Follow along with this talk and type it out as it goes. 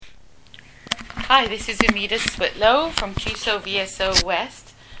Hi, this is Amita Switlow from CUSO-VSO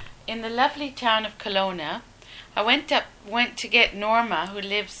West in the lovely town of Kelowna. I went to get Norma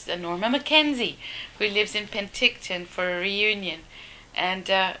McKenzie, who lives in Penticton, for a reunion. And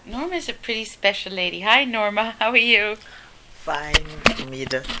Norma's a pretty special lady. Hi, Norma. How are you? Fine,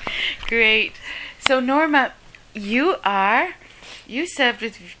 Amita. Great. So, Norma, you served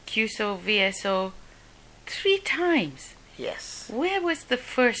with CUSO-VSO 3 times. Yes. Where was the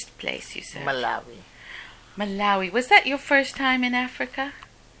first place you served? Malawi. Was that your first time in Africa?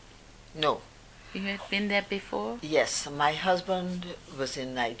 No. You had been there before? Yes, my husband was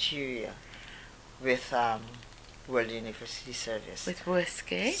in Nigeria with World University Service. With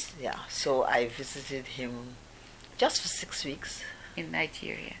WSK? Yeah, so I visited him just for 6 weeks. In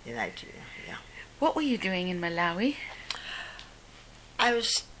Nigeria? In Nigeria, yeah. What were you doing in Malawi? I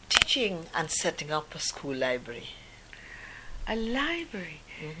was teaching and setting up a school library. A library?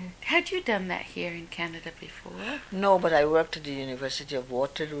 Mm-hmm. Had you done that here in Canada before? No, but I worked at the University of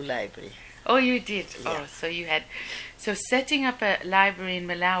Waterloo Library. Oh, you did? Yeah. Oh, so setting up a library in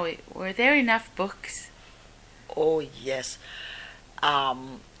Malawi, were there enough books? Oh, yes. There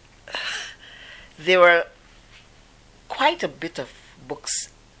were quite a bit of books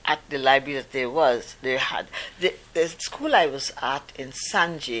at the library that they had. The school I was at in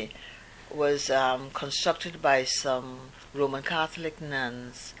Sanje was constructed by some Roman Catholic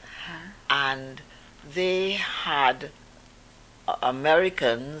nuns, and they had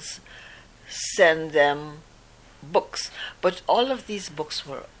Americans send them books, but all of these books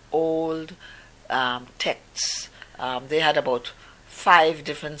were old texts. They had about 5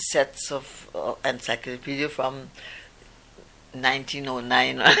 different sets of encyclopedia from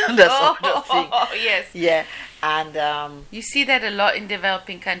 1909 that sort of thing. Oh, yes. Yeah, and you see that a lot in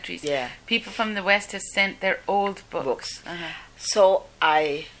developing countries. Yeah. People from the West have sent their old books. So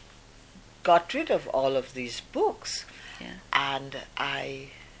I got rid of all of these books, Yeah. and I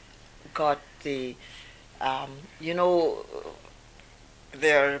got the,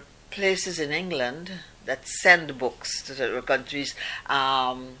 there are places in England that send books to the countries.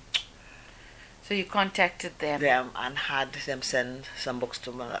 So you contacted them. And had them send some books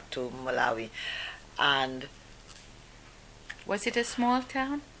to Malawi. And was it a small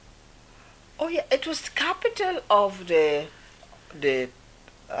town? oh yeah, it was the capital of the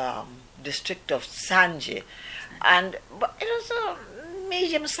district of Sanje, but it was a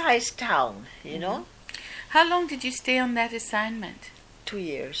medium-sized town, you know. How long did you stay on that assignment? 2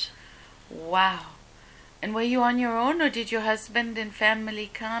 years. Wow. And were you on your own, or did your husband and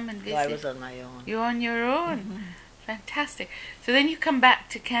family come and visit? No, I was on my own. You were on your own? Fantastic. So then you come back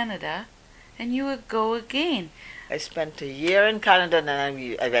to Canada, and you would go again. I spent a year in Canada, and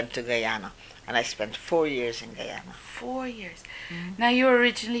then I went to Guyana, and I spent 4 years in Guyana. 4 years. Now, you were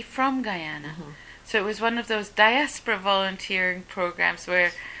originally from Guyana. So it was one of those diaspora volunteering programs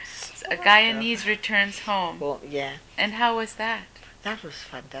where a Guyanese returns home. Well, yeah. And how was that? That was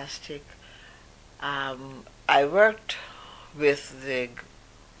fantastic. I worked with the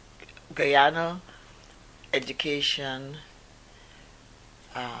Guyana Education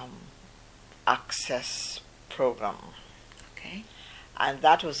Access Program. Okay. And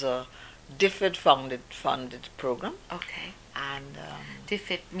that was a DFID funded program. Okay. And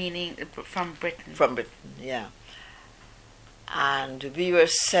DFID meaning from Britain. From Britain, yeah. And we were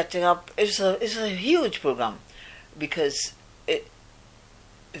setting up. It's a huge program because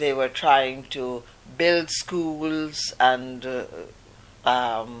they were trying to build schools and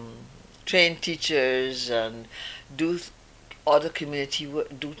train teachers and do other community work,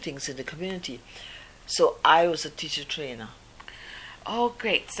 do things in the community. So I was a teacher trainer. Oh,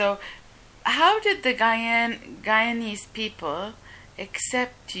 great. So how did the Guyanese people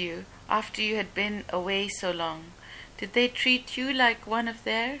accept you after you had been away so long? Did they treat you like one of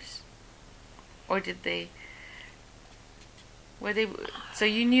theirs? Or did they... So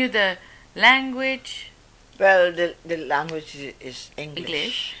you knew the language? Well, the language is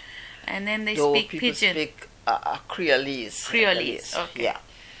English. And then they Though speak people Pidgin. speak Creolese. Creolese, okay. Yeah.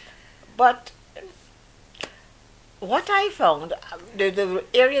 But what I found, the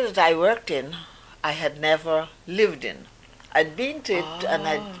area that I worked in, I had never lived in. I'd been to it,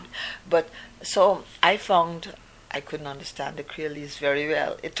 but so I found I couldn't understand the Creolese very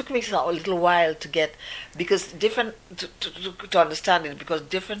well. It took me a little while to get, because to understand it, because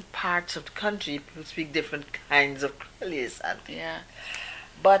different parts of the country people speak different kinds of Creolese. Yeah.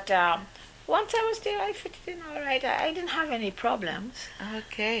 But once I was there, I fitted in all right. I didn't have any problems.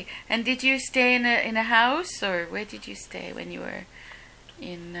 Okay. And did you stay in a house, or where did you stay when you were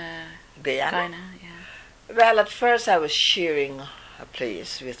in Guyana? Yeah. Well, at first I was sharing a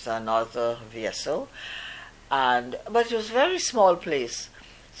place with another VSO, but it was a very small place.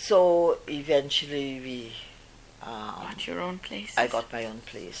 So eventually we got your own place. I got my own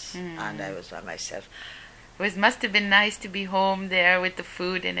place, and I was by myself. It must have been nice to be home there with the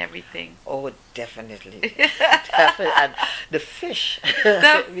food and everything. Oh, definitely. Definitely. And the fish.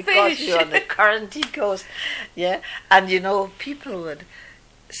 Because you're on the Currency Coast. Yeah. And people would,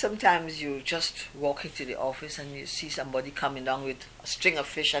 sometimes you just walking to the office and you see somebody coming down with a string of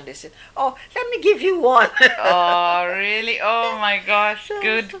fish and they say, "Oh, let me give you one." Oh, really? Oh my gosh.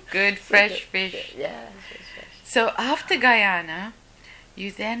 Good fresh fish. Yeah. So after Guyana, you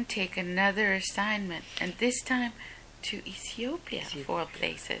then take another assignment, and this time to Ethiopia, 4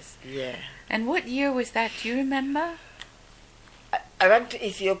 places. Yeah. And what year was that? Do you remember? I went to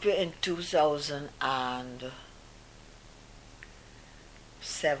Ethiopia in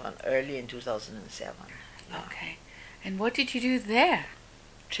 2007, early in 2007. Yeah. Okay. And what did you do there?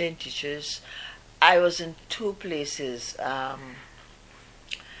 Train teachers. I was in 2 places.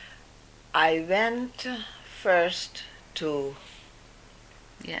 I went first to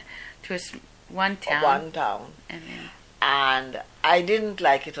one town. One town. And I didn't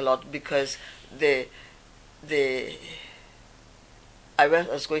like it a lot because I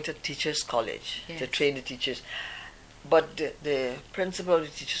was going to teachers' college to train the teachers, but the principal of the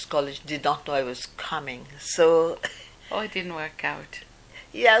teachers' college did not know I was coming, so. It didn't work out.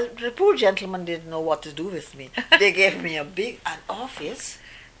 Yeah, the poor gentleman didn't know what to do with me. They gave me an office,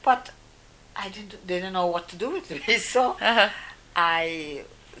 but they didn't know what to do with me. So I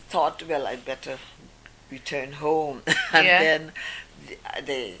thought, well, I'd better return home. And then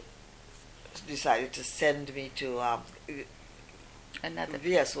they decided to send me to another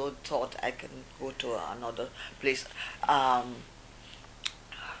VSO. Thought I can go to another place. And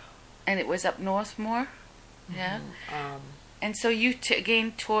it was up north more? Yeah. And so you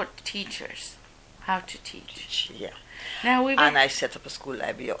again taught teachers how to teach. Yeah. Now and I set up a school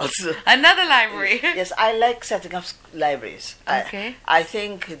library also. Another library. Yes, I like setting up libraries. Okay. I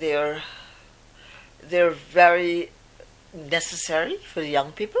think they're very necessary for the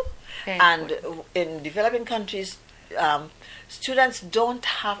young people. Okay. And in developing countries, students don't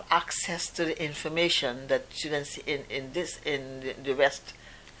have access to the information that students in the West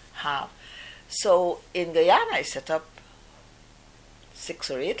have. So in Guyana, I set up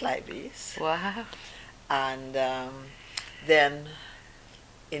 6 or 8 libraries. Wow. And then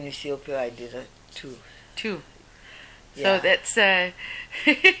in Ethiopia, I did 2. 2. Yeah. So that's the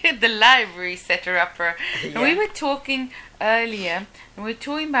library setter-upper. And we were talking earlier, and we were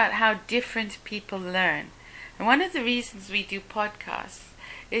talking about how different people learn. And one of the reasons we do podcasts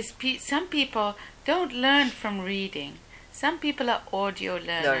is some people don't learn from reading. Some people are audio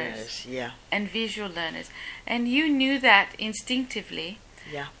learners and visual learners. And you knew that instinctively.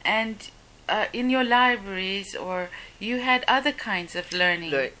 Yeah. And in your libraries, or you had other kinds of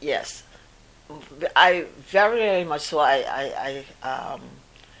learning. Yes. I very, very much so. I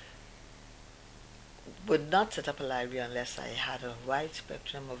would not set up a library unless I had a wide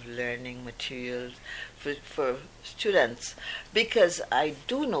spectrum of learning materials for students, because I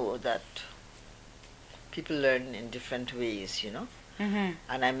do know that people learn in different ways, Mm-hmm.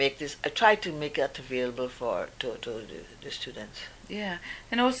 And I try to make that available to the students. Yeah,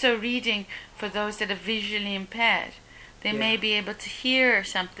 and also reading for those that are visually impaired. They may be able to hear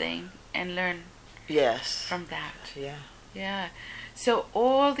something and learn from that. Yeah. Yeah. So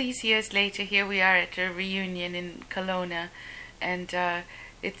all these years later, here we are at a reunion in Kelowna, and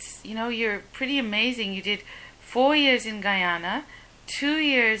it's, you're pretty amazing. You did 4 years in Guyana, 2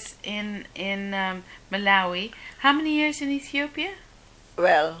 years in Malawi. How many years in Ethiopia?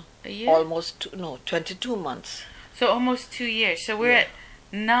 Well, a year? 22 months. So almost 2 years. So we're at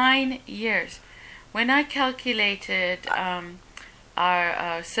 9 years. When I calculated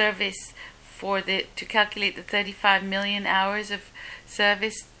our service to calculate the 35 million hours of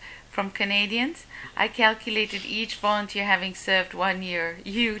service from Canadians, I calculated each volunteer having served 1 year.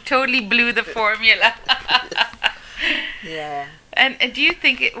 You totally blew the formula. Yeah. And do you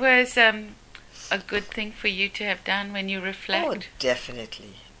think it was a good thing for you to have done when you reflect? Oh,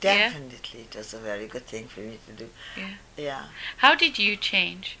 definitely. Definitely. It was a very good thing for me to do. Yeah. Yeah. How did you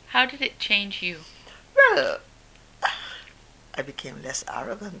change? How did it change you? Well, I became less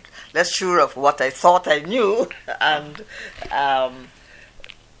arrogant, less sure of what I thought I knew, and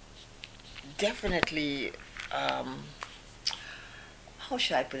definitely, how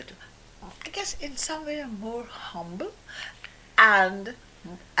should I put it? I guess in some way I'm more humble, and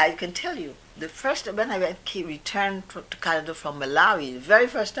I can tell you, when I returned to Canada from Malawi, the very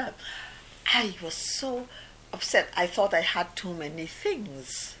first time, I was so upset. I thought I had too many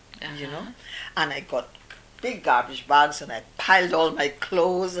things, you know, Uh-huh. and I got big garbage bags and I piled all my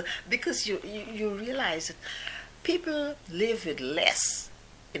clothes because you realize that people live with less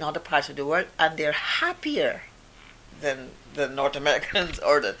in other parts of the world and they're happier than the North Americans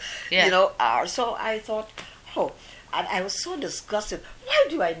or the Yeah. are. So I thought, oh, and I was so disgusted. Why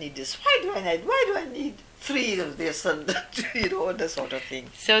do I need this? Why do I need 3 of this and this sort of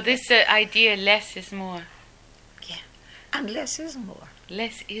thing. So this idea, less is more. Yeah, and less is more.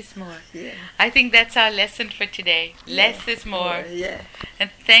 Less is more. Yeah. I think that's our lesson for today. Less is more. Yeah.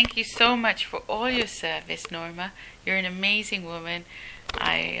 And thank you so much for all your service, Norma. You're an amazing woman.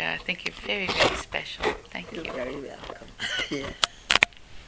 I think you're very, very special. Thank you. You're very welcome. Yeah.